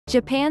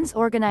Japan's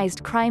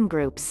organized crime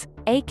groups,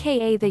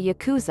 aka the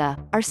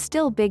Yakuza, are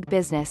still big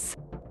business.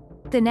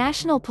 The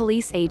National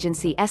Police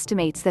Agency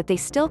estimates that they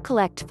still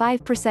collect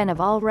 5%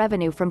 of all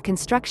revenue from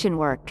construction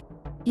work.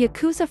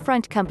 Yakuza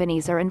front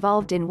companies are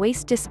involved in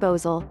waste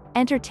disposal,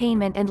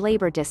 entertainment and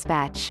labor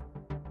dispatch.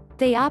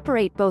 They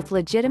operate both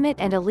legitimate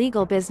and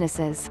illegal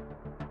businesses.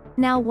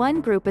 Now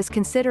one group is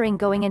considering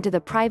going into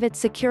the private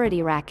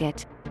security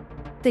racket.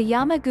 The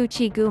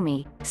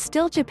Yamaguchi-gumi,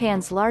 still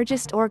Japan's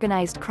largest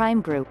organized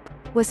crime group,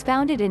 was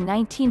founded in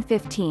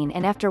 1915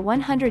 and after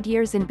 100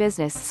 years in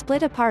business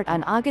split apart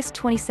on August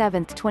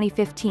 27,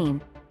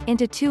 2015,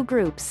 into two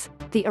groups,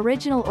 the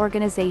original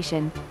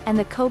organization, and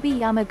the Kobe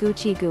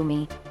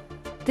Yamaguchi-gumi.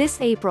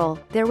 This April,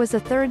 there was a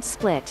third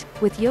split,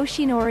 with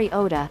Yoshinori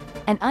Oda,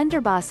 an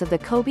underboss of the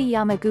Kobe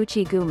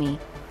Yamaguchi-gumi,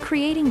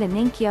 creating the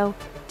Ninkyo,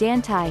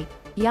 Dantai,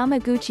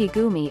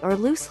 Yamaguchi-gumi or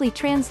loosely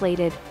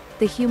translated,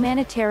 the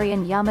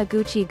Humanitarian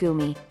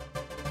Yamaguchi-gumi.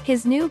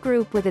 His new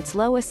group with its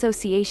low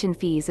association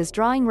fees is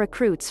drawing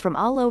recruits from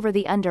all over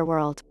the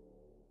underworld.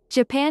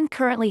 Japan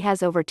currently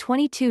has over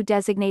 22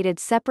 designated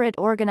separate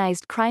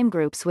organized crime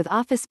groups with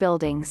office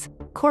buildings,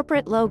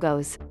 corporate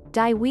logos,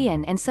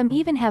 daiwian and some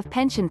even have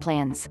pension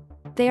plans.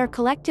 They are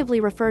collectively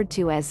referred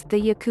to as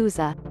the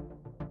Yakuza.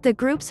 The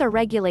groups are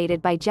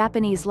regulated by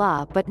Japanese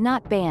law but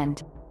not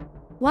banned.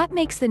 What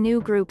makes the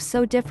new group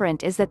so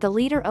different is that the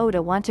leader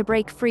Oda want to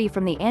break free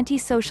from the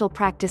antisocial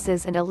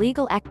practices and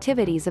illegal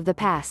activities of the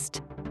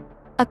past.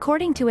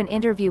 According to an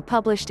interview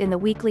published in the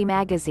weekly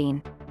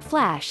magazine,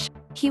 Flash,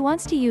 he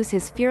wants to use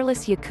his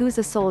fearless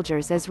Yakuza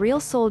soldiers as real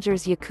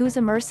soldiers,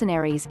 Yakuza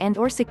mercenaries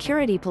and/or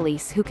security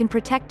police who can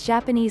protect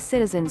Japanese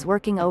citizens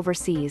working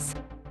overseas.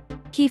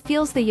 He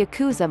feels the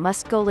Yakuza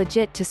must go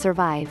legit to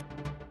survive.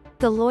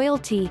 The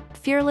loyalty,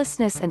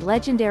 fearlessness and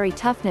legendary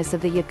toughness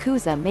of the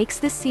Yakuza makes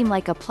this seem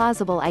like a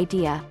plausible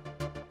idea.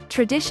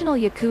 Traditional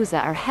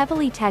Yakuza are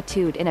heavily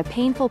tattooed in a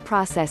painful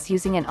process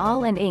using an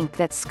awl and ink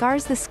that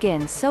scars the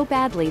skin so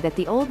badly that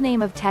the old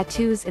name of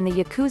tattoos in the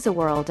Yakuza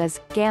world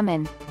is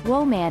gaman,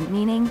 woman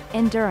meaning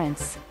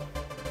endurance.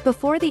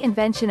 Before the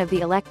invention of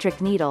the electric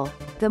needle,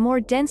 the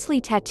more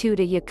densely tattooed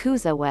a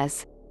Yakuza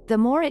was, the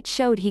more it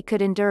showed he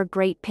could endure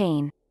great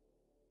pain.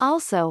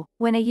 Also,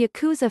 when a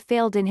Yakuza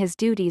failed in his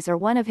duties or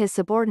one of his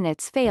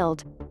subordinates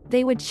failed,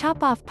 they would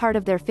chop off part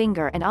of their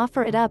finger and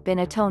offer it up in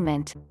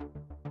atonement.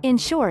 In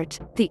short,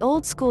 the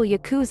old-school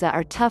Yakuza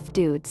are tough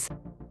dudes.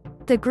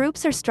 The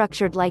groups are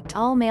structured like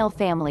all-male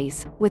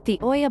families, with the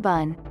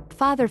oyabun,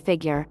 father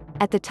figure,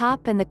 at the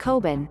top and the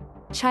kobun,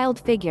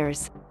 child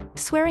figures,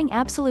 swearing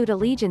absolute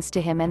allegiance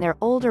to him and their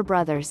older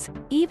brothers,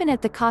 even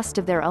at the cost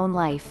of their own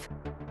life.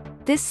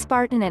 This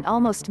Spartan and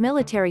almost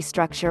military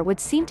structure would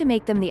seem to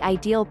make them the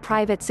ideal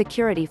private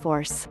security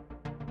force.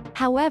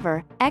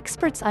 However,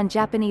 experts on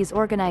Japanese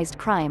organized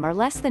crime are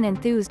less than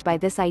enthused by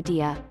this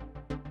idea.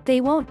 They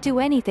won't do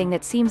anything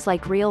that seems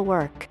like real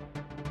work.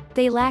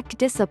 They lack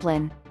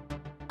discipline.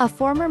 A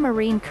former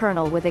Marine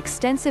colonel with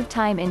extensive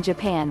time in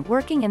Japan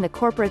working in the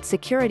corporate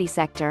security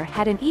sector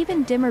had an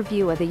even dimmer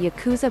view of the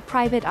Yakuza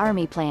Private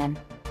Army plan.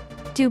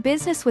 Do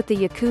business with the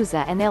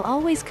Yakuza and they'll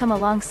always come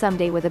along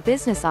someday with a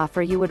business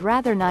offer you would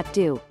rather not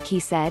do, he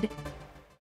said.